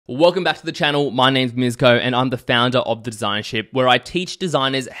Welcome back to the channel. My name's Mizko and I'm the founder of The Design Ship, where I teach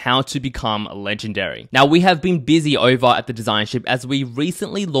designers how to become legendary. Now, we have been busy over at The Design Ship as we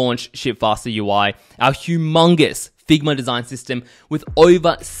recently launched Shipfaster UI, our humongous Figma design system with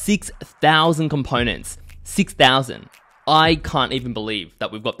over 6,000 components. 6,000. I can't even believe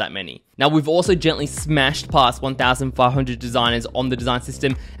that we've got that many. Now, we've also gently smashed past 1,500 designers on the design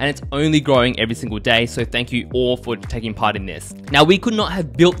system, and it's only growing every single day, so thank you all for taking part in this. Now, we could not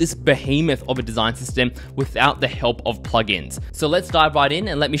have built this behemoth of a design system without the help of plugins. So let's dive right in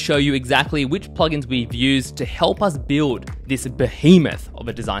and let me show you exactly which plugins we've used to help us build this behemoth of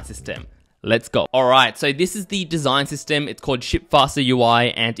a design system. Let's go. All right, so this is the design system. It's called Shipfaster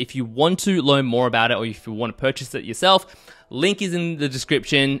UI, and if you want to learn more about it or if you want to purchase it yourself, link is in the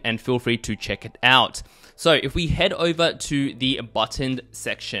description and feel free to check it out. So if we head over to the buttoned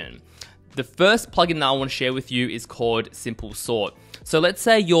section, the first plugin that I want to share with you is called Simple Sort. So let's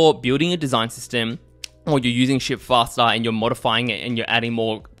say you're building a design system or you're using Shipfaster and you're modifying it and you're adding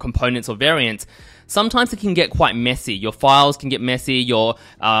more components or variants. Sometimes it can get quite messy. Your files can get messy, your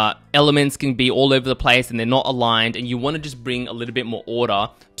elements can be all over the place and they're not aligned, and you want to just bring a little bit more order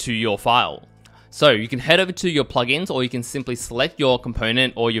to your file. So you can head over to your plugins, or you can simply select your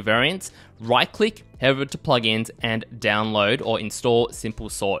component or your variants, right click, head over to plugins and download or install Simple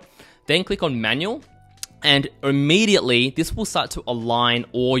Sort. Then click on manual, and immediately this will start to align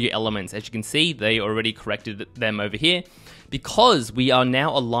all your elements. As you can see, they already corrected them over here, because we are now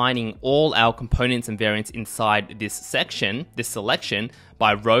aligning all our components and variants inside this section, this selection,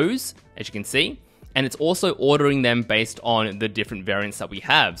 by rows, as you can see, and it's also ordering them based on the different variants that we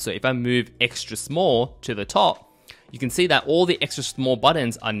have. So if I move extra small to the top, you can see that all the extra small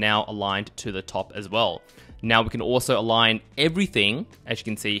buttons are now aligned to the top as well. Now we can also align everything, as you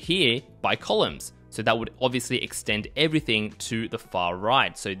can see here, by columns. So that would obviously extend everything to the far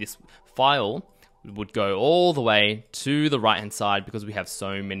right. So this file would go all the way to the right hand side because we have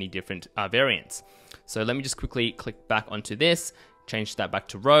so many different variants. So let me just quickly click back onto this, change that back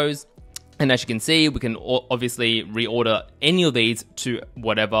to rows. And as you can see, we can obviously reorder any of these to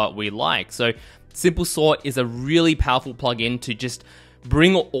whatever we like. So Simple Sort is a really powerful plugin to just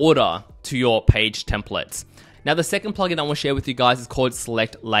bring order to your page templates. Now, the second plugin I want to share with you guys is called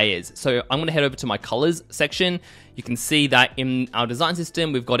Select Layers. So I'm going to head over to my colors section. You can see that in our design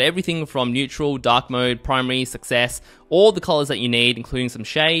system, we've got everything from neutral, dark mode, primary, success, all the colors that you need, including some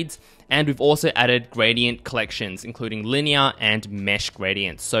shades. And we've also added gradient collections, including linear and mesh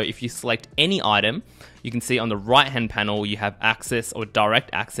gradients. So if you select any item, you can see on the right-hand panel, you have access or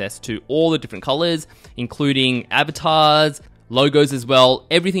direct access to all the different colors, including avatars, logos as well.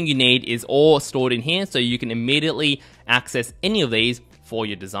 Everything you need is all stored in here, so you can immediately access any of these for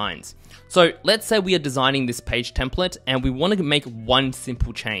your designs. So let's say we are designing this page template and we want to make one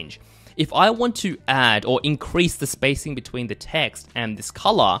simple change. If I want to add or increase the spacing between the text and this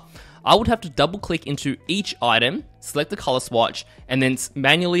color, I would have to double click into each item, select the color swatch, and then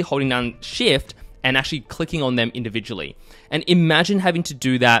manually holding down Shift and actually clicking on them individually. And imagine having to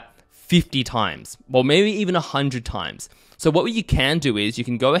do that 50 times, or maybe even 100 times. So what you can do is you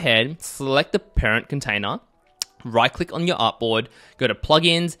can go ahead, select the parent container, right click on your artboard, go to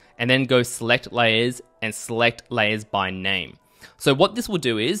plugins, and then go select layers and select layers by name. So what this will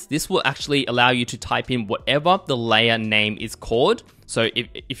do is this will actually allow you to type in whatever the layer name is called. So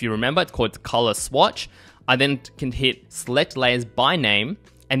if you remember, it's called color swatch. I then can hit select layers by name,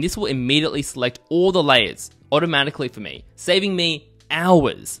 and this will immediately select all the layers automatically for me, saving me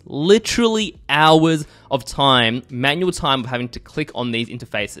hours, literally hours of time, manual time of having to click on these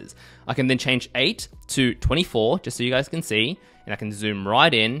interfaces. I can then change 8 to 24, just so you guys can see, and I can zoom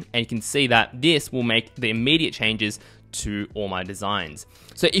right in, and you can see that this will make the immediate changes to all my designs.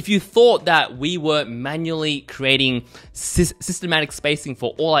 So if you thought that we were manually creating systematic spacing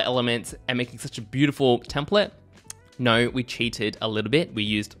for all our elements and making such a beautiful template, no, we cheated a little bit. We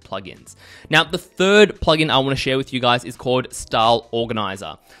used plugins. Now, the third plugin I want to share with you guys is called Style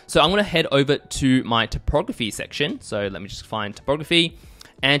Organizer. So I'm going to head over to my typography section. So let me just find typography.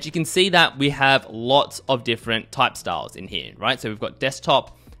 And you can see that we have lots of different type styles in here, right? So we've got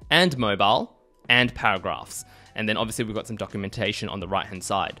desktop and mobile and paragraphs. And then obviously we've got some documentation on the right-hand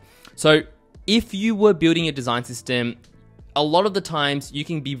side. So if you were building a design system, a lot of the times you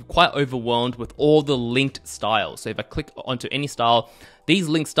can be quite overwhelmed with all the linked styles. So if I click onto any style, these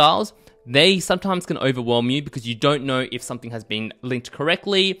linked styles, they sometimes can overwhelm you because you don't know if something has been linked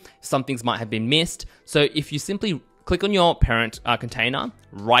correctly, some things might have been missed. So if you simply click on your parent container,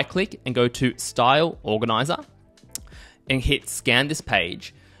 right click and go to Style Organizer and hit scan this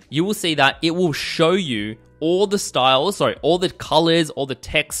page, you will see that it will show you all the styles, all the colors, all the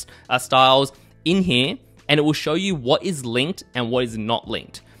text styles in here, and it will show you what is linked and what is not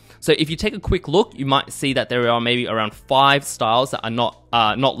linked. So if you take a quick look, you might see that there are maybe around 5 styles that are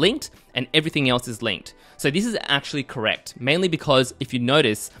not linked, and everything else is linked. So this is actually correct, mainly because if you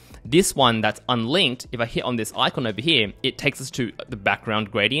notice, this one that's unlinked, if I hit on this icon over here, it takes us to the background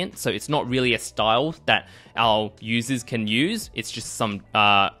gradient. So it's not really a style that our users can use. It's just some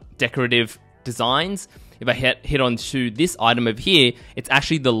decorative designs. If I hit onto this item over here, it's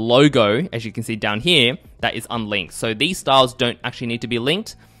actually the logo, as you can see down here, that is unlinked. So these styles don't actually need to be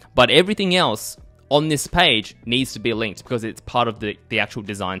linked, but everything else on this page needs to be linked because it's part of the actual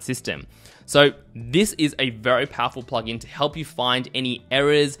design system. So this is a very powerful plugin to help you find any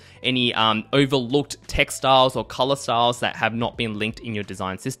errors, any overlooked text styles or color styles that have not been linked in your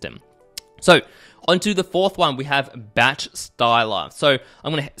design system. So onto the fourth one, we have Batch Styler. So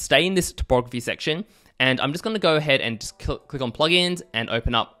I'm going to stay in this topography section, and I'm just going to go ahead and just click on plugins and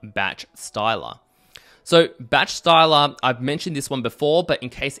open up Batch Styler. So Batch Styler, I've mentioned this one before, but in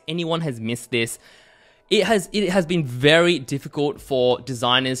case anyone has missed this, it has been very difficult for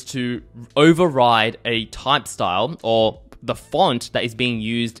designers to override a type style or the font that is being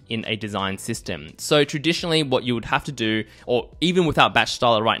used in a design system. So traditionally what you would have to do, or even without Batch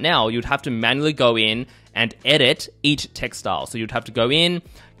Styler right now, you'd have to manually go in and edit each text style. So you'd have to go in,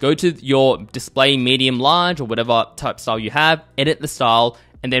 go to your display medium, large, or whatever type style you have, edit the style,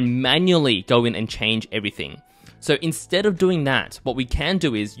 and then manually go in and change everything. So instead of doing that, what we can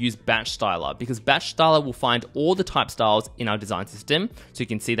do is use Batch Styler, because Batch Styler will find all the type styles in our design system. So you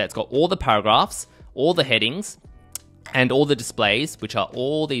can see that it's got all the paragraphs, all the headings, and all the displays, which are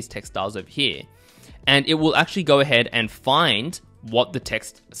all these text styles over here. And it will actually go ahead and find what the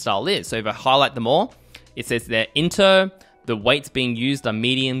text style is. So if I highlight them all, it says there, Inter, the weights being used are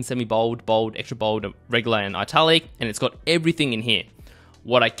medium, semi-bold, bold, extra bold, regular, and italic, and it's got everything in here.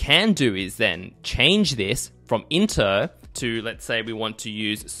 What I can do is then change this from Inter to, let's say we want to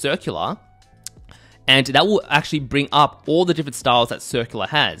use circular, and that will actually bring up all the different styles that circular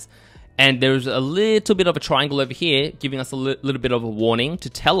has. And there's a little bit of a triangle over here giving us a little bit of a warning to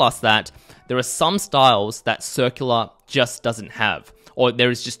tell us that there are some styles that circular just doesn't have, or there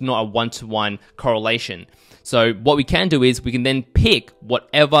is just not a one-to-one correlation. So what we can do is we can then pick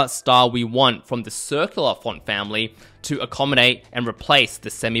whatever style we want from the circular font family to accommodate and replace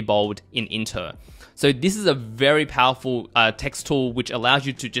the semi-bold in Inter. So this is a very powerful text tool which allows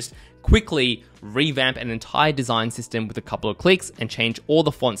you to just quickly revamp an entire design system with a couple of clicks and change all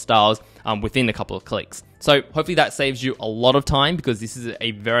the font styles within a couple of clicks. So hopefully that saves you a lot of time, because this is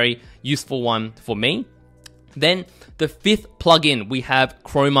a very useful one for me. Then the fifth plugin, we have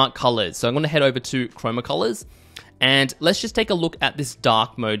Chroma Colors. So I'm going to head over to Chroma Colors, and let's just take a look at this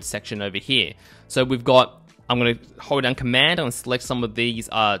dark mode section over here. So we've got, I'm going to hold down Command, I'm going to select some of these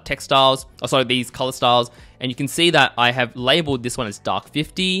text styles, these color styles, and you can see that I have labeled this one as dark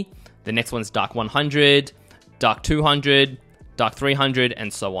 50, the next one is dark 100, dark 200, dark 300,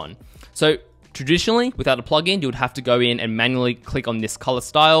 and so on. So traditionally, without a plugin, you would have to go in and manually click on this color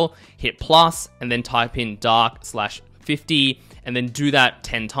style, hit plus, and then type in dark/50, and then do that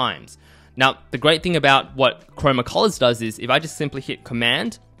 10 times. Now, the great thing about what Chroma Colors does is if I just simply hit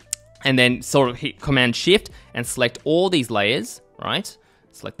Command, and then sort of hit Command Shift and select all these layers, right?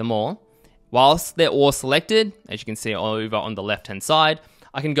 Select them all. Whilst they're all selected, as you can see over on the left-hand side,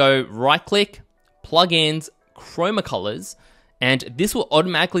 I can go right-click, Plugins, Chroma Colors, and this will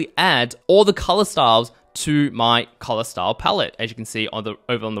automatically add all the color styles to my color style palette. As you can see over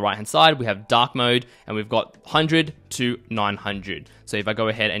on the right hand side, we have dark mode, and we've got 100 to 900. So if I go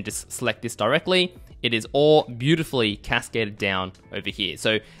ahead and just select this directly, it is all beautifully cascaded down over here.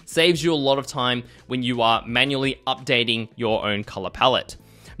 So it saves you a lot of time when you are manually updating your own color palette.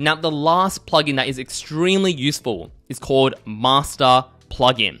 Now, the last plugin that is extremely useful is called Master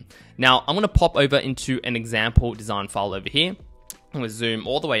Plugin. Now, I'm going to pop over into an example design file over here. I'm going to zoom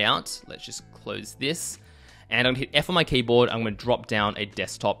all the way out. Let's just close this. And I'm going to hit F on my keyboard. I'm going to drop down a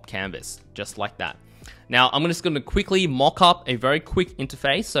desktop canvas, just like that. Now, I'm just going to quickly mock up a very quick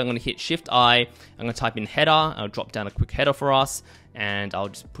interface. So I'm going to hit Shift-I. I'm going to type in header. I'll drop down a quick header for us. And I'll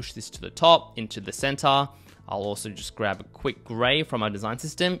just push this to the top, into the center. I'll also just grab a quick gray from our design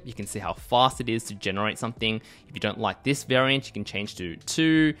system. You can see how fast it is to generate something. If you don't like this variant, you can change to 2,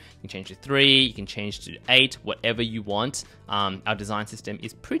 you can change to 3, you can change to 8, whatever you want. Our design system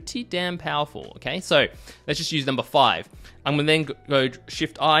is pretty damn powerful, okay? So let's just use number 5. I'm gonna then go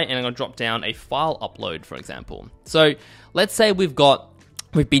Shift-I, and I'm gonna drop down a file upload, for example. So let's say we've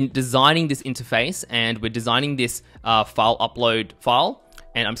been designing this interface, and we're designing this file upload file,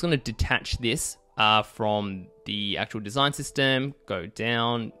 and I'm just gonna detach this from the actual design system, go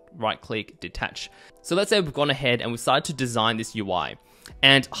down, right click, detach. So let's say we've gone ahead and we started to design this UI.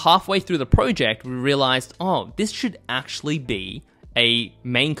 And halfway through the project, we realized, oh, this should actually be a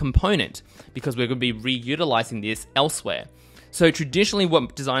main component because we're going to be reutilizing this elsewhere. So traditionally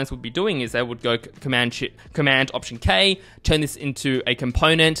what designers would be doing is they would go Command Option K, turn this into a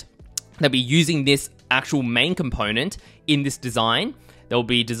component. They'll be using this actual main component in this design. They'll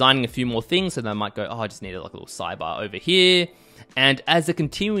be designing a few more things, so they might go, oh, I just need like a little sidebar over here. And as they're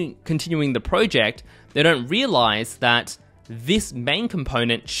continuing the project, they don't realize that this main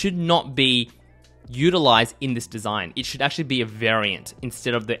component should not be utilized in this design. It should actually be a variant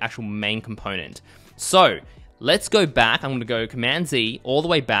instead of the actual main component. So let's go back. I'm going to go Command Z all the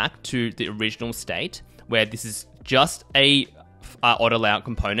way back to the original state where this is just a auto layout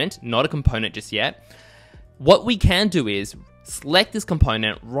component, not a component just yet. What we can do is select this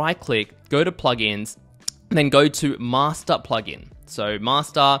component, right click, go to plugins, and then go to master plugin. So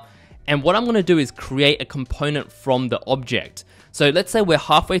master, and what I'm going to do is create a component from the object. So let's say we're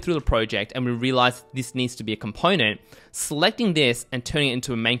halfway through the project and we realize this needs to be a component. Selecting this and turning it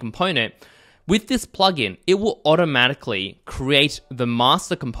into a main component, with this plugin, it will automatically create the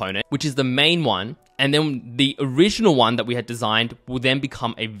master component, which is the main one, and then the original one that we had designed will then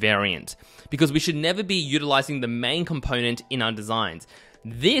become a variant, because we should never be utilizing the main component in our designs.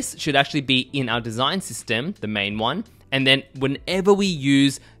 This should actually be in our design system, the main one, and then whenever we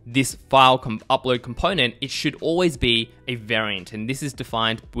use this file upload component, it should always be a variant, and this is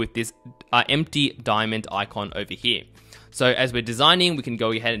defined with this empty diamond icon over here. So as we're designing, we can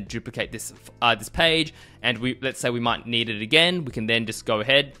go ahead and duplicate this this page, and let's say we might need it again. We can then just go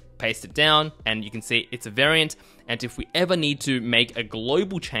ahead, paste it down, and you can see it's a variant. And if we ever need to make a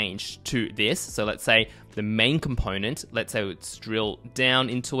global change to this, so let's say the main component, let's say let's drill down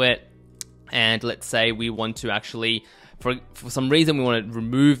into it, and let's say we want to actually, for some reason, we want to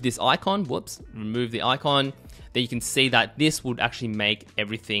remove this icon. Whoops, remove the icon. Then you can see that this would actually make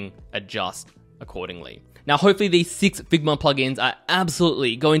everything adjust accordingly. Now, hopefully these 6 Figma plugins are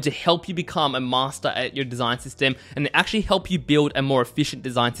absolutely going to help you become a master at your design system and actually help you build a more efficient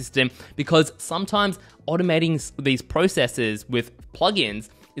design system, because sometimes automating these processes with plugins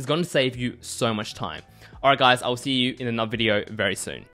is going to save you so much time. All right, guys, I will see you in another video very soon.